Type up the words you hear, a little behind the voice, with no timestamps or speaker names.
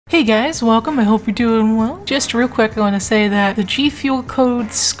Hey guys, welcome. I hope you're doing well. Just real quick, I want to say that the G Fuel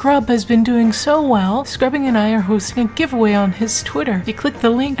code Scrub has been doing so well. Scrubbing and I are hosting a giveaway on his Twitter. If you click the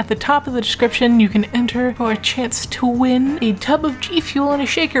link at the top of the description, you can enter for a chance to win a tub of G Fuel and a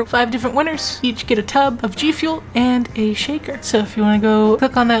shaker. 5 different winners each get a tub of G Fuel and a shaker. So if you want to go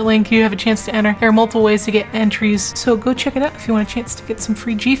click on that link, you have a chance to enter. There are multiple ways to get entries, so go check it out if you want a chance to get some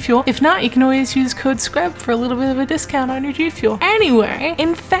free G Fuel. If not, you can always use code Scrub for a little bit of a discount on your G Fuel. Anyway,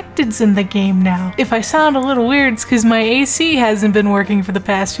 Infected's in the game now. If I sound a little weird, it's because my AC hasn't been working for the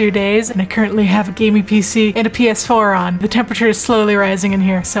past few days, and I currently have a gaming PC and a PS4 on. The temperature is slowly rising in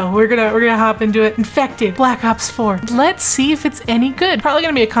here, so we're gonna hop into it. Infected, Black Ops 4. Let's see if it's any good. Probably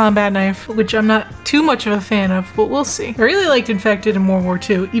gonna be a combat knife, which I'm not too much of a fan of, but we'll see. I really liked Infected in World War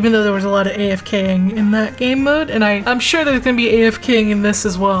II, even though there was a lot of AFKing in that game mode, and I'm sure there's gonna be AFKing in this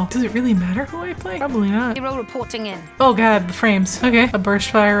as well. Does it really matter who I play? Probably not. Hero reporting in. Oh god, the frames. Okay, a burst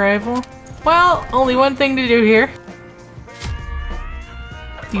fire rifle. Well, only one thing to do here.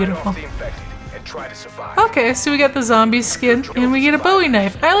 Beautiful. Okay, so we got the zombie skin, and we get a Bowie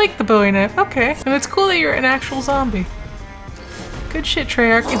knife. I like the Bowie knife. Okay, and it's cool that you're an actual zombie. Good shit,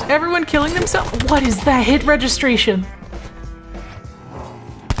 Treyarch. Is everyone killing themselves? What is that hit registration?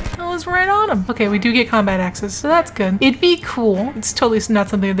 That was right on him. Okay, we do get combat access, so that's good. It'd be cool. It's totally not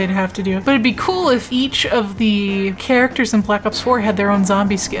something they'd have to do, but it'd be cool if each of the characters in Black Ops 4 had their own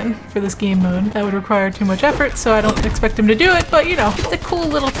zombie skin for this game mode. That would require too much effort, so I don't expect them to do it, but you know, it's a cool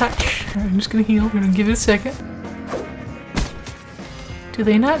little touch. All right, I'm just gonna heal. I'm gonna give it a second. Do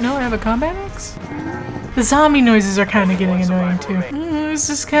they not know I have a combat axe? The zombie noises are kind of getting annoying too. It's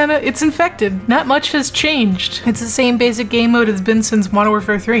just kind of, it's Infected. Not much has changed. It's the same basic game mode it's been since Modern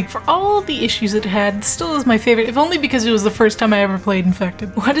Warfare 3. For all the issues it had, it still is my favorite, if only because it was the first time I ever played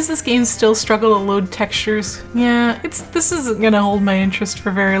Infected. Why does this game still struggle to load textures? Yeah, this isn't gonna hold my interest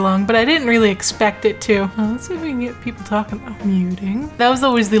for very long, but I didn't really expect it to. Let's see if we can get people talking about muting. That was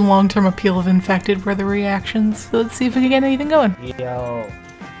always the long-term appeal of Infected, were the reactions. So let's see if we can get anything going. Yo.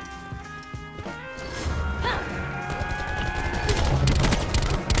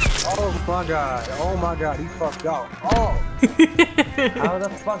 Oh my god, he fucked up. Oh! How the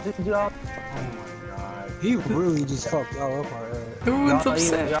fuck did you all? Oh my god. He really just fucked all up already. Everyone's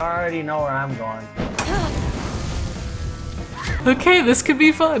upset. You already know where I'm going. Okay, this could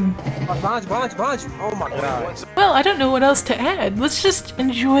be fun. Bunch. Oh my god. Well, I don't know what else to add. Let's just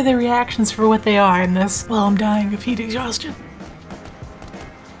enjoy the reactions for what they are in this. Well, I'm dying of heat exhaustion.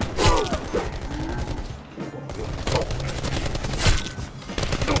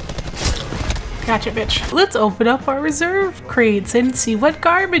 Gotcha, bitch. Let's open up our reserve crates and see what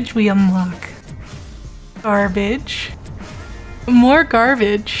garbage we unlock. Garbage. More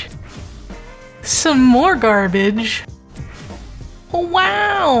garbage. Some more garbage. Oh,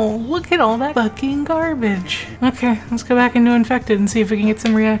 wow! Look at all that fucking garbage. Okay, let's go back into Infected and see if we can get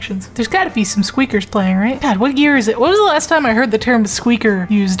some reactions. There's gotta be some squeakers playing, right? God, what year is it? What was the last time I heard the term squeaker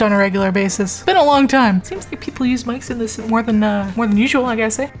used on a regular basis? It's been a long time. Seems like people use mics in this more than usual, I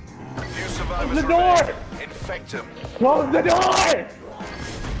gotta say. Close the door! Infect him. Close the door!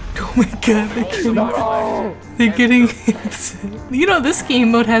 Oh my god, they're getting upset. You know, this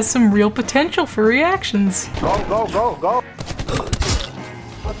game mode has some real potential for reactions. Go!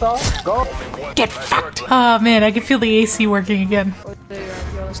 What's up? Go! Get fucked! Oh man, I can feel the AC working again.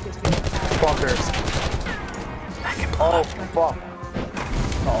 Fuckers. Oh, fuck.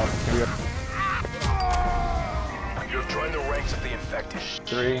 Oh, here we go. You're joining the ranks of the infected.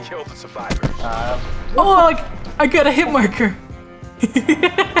 3. Kill the survivors. Oh, I got a hit marker.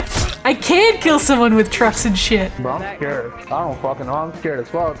 I can kill someone with trucks and shit. Bro, I'm scared. I don't fucking know. I'm scared as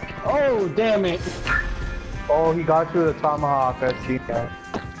fuck. Oh, damn it. Oh, he got you with a tomahawk. I see that.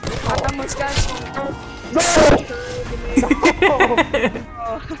 I almost got you.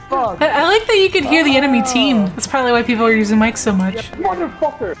 Fuck. I like that you can hear the enemy team. That's probably why people are using mics so much.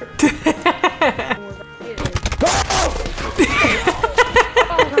 Motherfucker.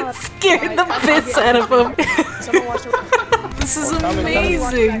 Scared the piss out of him. This is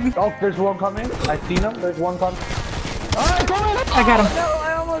amazing. Oh, there's one coming. I seen him. There's one coming. I got him. No,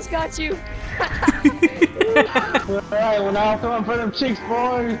 I almost got you. Alright, well now I'm for them chicks,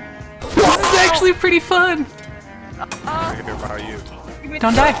 boys. This is actually pretty fun. How are you?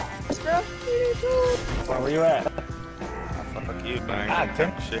 Don't die. Where you at? Fuck you, man. Ah,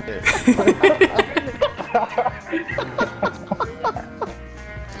 Tim. Shit.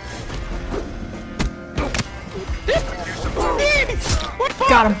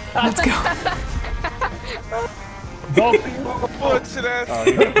 Got him. Let's go. Bullets to that.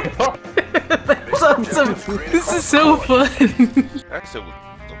 That's awesome. This is so fun. That shit was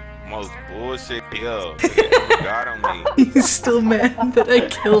most bullshit kill that ever got on me. He's still mad that I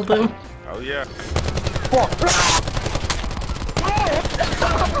killed him. Oh yeah.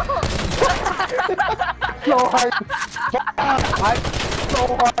 So hard.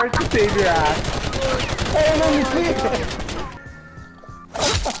 So hard to save your ass. Hey, let me see it.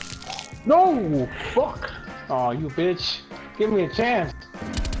 No! Fuck! Oh, you bitch. Give me a chance.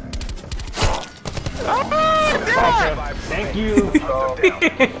 Okay, thank you.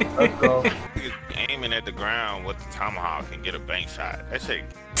 Let's go. He's aiming at the ground with the tomahawk and get a bank shot. That shit.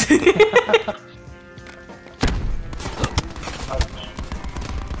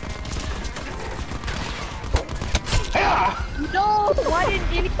 No! Why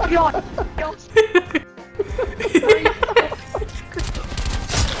didn't you? Don't.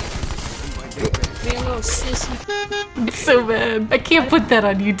 Man, little sissy. I'm so mad. I can't put that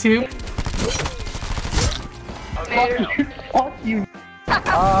on YouTube. Fuck you.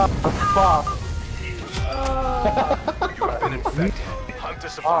 Fuck. You have been infected. Hunt the Oh,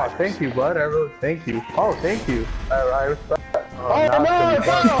 survivors. thank you, bud. I really thank you. Oh, thank you. I respect that. Oh,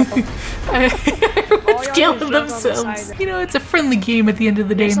 Everyone's killing themselves. You know, it's a friendly game at the end of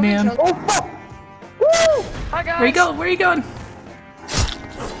the day, man. Oh, fuck! Woo! Hi guys. Where you going? Where you going?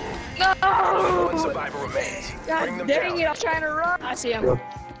 No! One survivor remains. Bring God them dang down. it! I'm trying to run. I see him.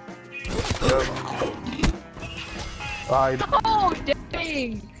 Oh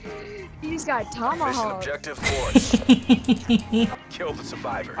dang! He's got Mission tomahawk. objective force. Kill the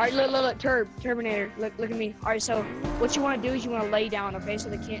survivors. Alright, look, Terminator, look at me. Alright, so what you want to do is you want to lay down, okay, so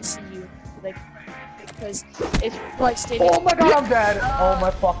they can't see you, like, because it's like standing. Oh my god, I'm dead! Oh my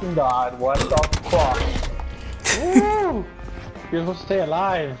fucking god, what the fuck? Woo! You're supposed to stay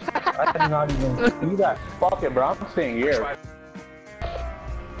alive. I did not even see that. Fuck it, bro, I'm staying here.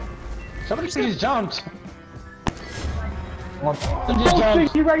 Somebody please jumped. Oh,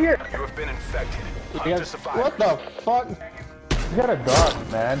 shit, you right here. You have been infected. Hunt the What survivors. the fuck? You got a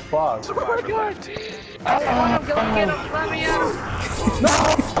dog, man. Fuck. Survivor left. I'm going to get him. Let me out.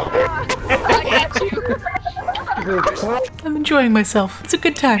 I got you. I'm enjoying myself. It's a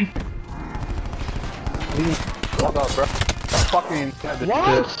good time. Hold up, bro. Fucking.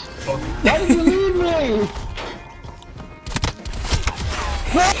 What? Why did you leave me?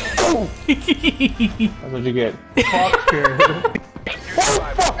 No! That's what you get. Fuck you.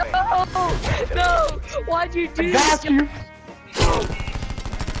 No! Why'd you do Got this? you.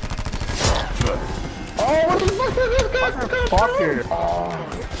 Oh, what the fuck is this guy? Fuck you. Oh.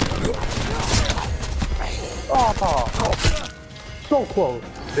 So close.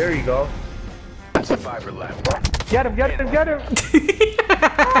 There you go. Survivor left. Get him, get him, get him.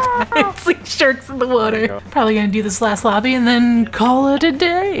 It's like sharks in the water. Probably gonna do this last lobby and then call it a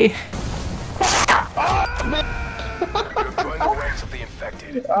day. You have joined the ranks of the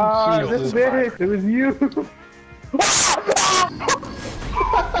infected. This minute, it was you.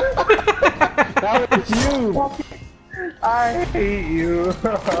 That was you. I hate you.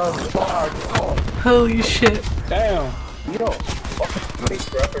 Fuck. Holy shit. Damn. Yo. Thanks,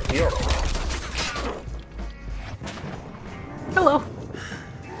 brother. Yo. Hello.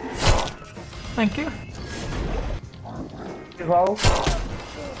 Thank you. Hello.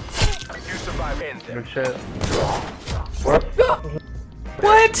 You survive in there. Good shit.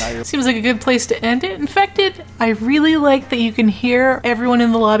 What? Seems like a good place to end it. Infected, I really like that you can hear everyone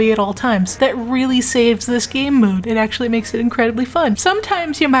in the lobby at all times. That really saves this game mode. It actually makes it incredibly fun.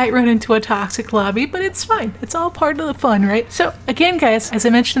 Sometimes you might run into a toxic lobby, but it's fine. It's all part of the fun, right? So again, guys, as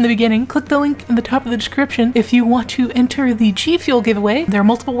I mentioned in the beginning, click the link in the top of the description if you want to enter the G Fuel giveaway. There are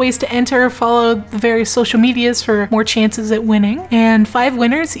multiple ways to enter. Follow the various social medias for more chances at winning. And 5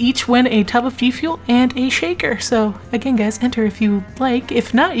 winners each win a tub of G Fuel and a shaker. So again, guys, enter if you like.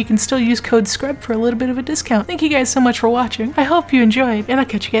 If not, you can still use code SCRUB for a little bit of a discount. Thank you guys so much for watching. I hope you enjoyed, and I'll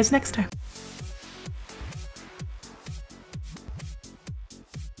catch you guys next time.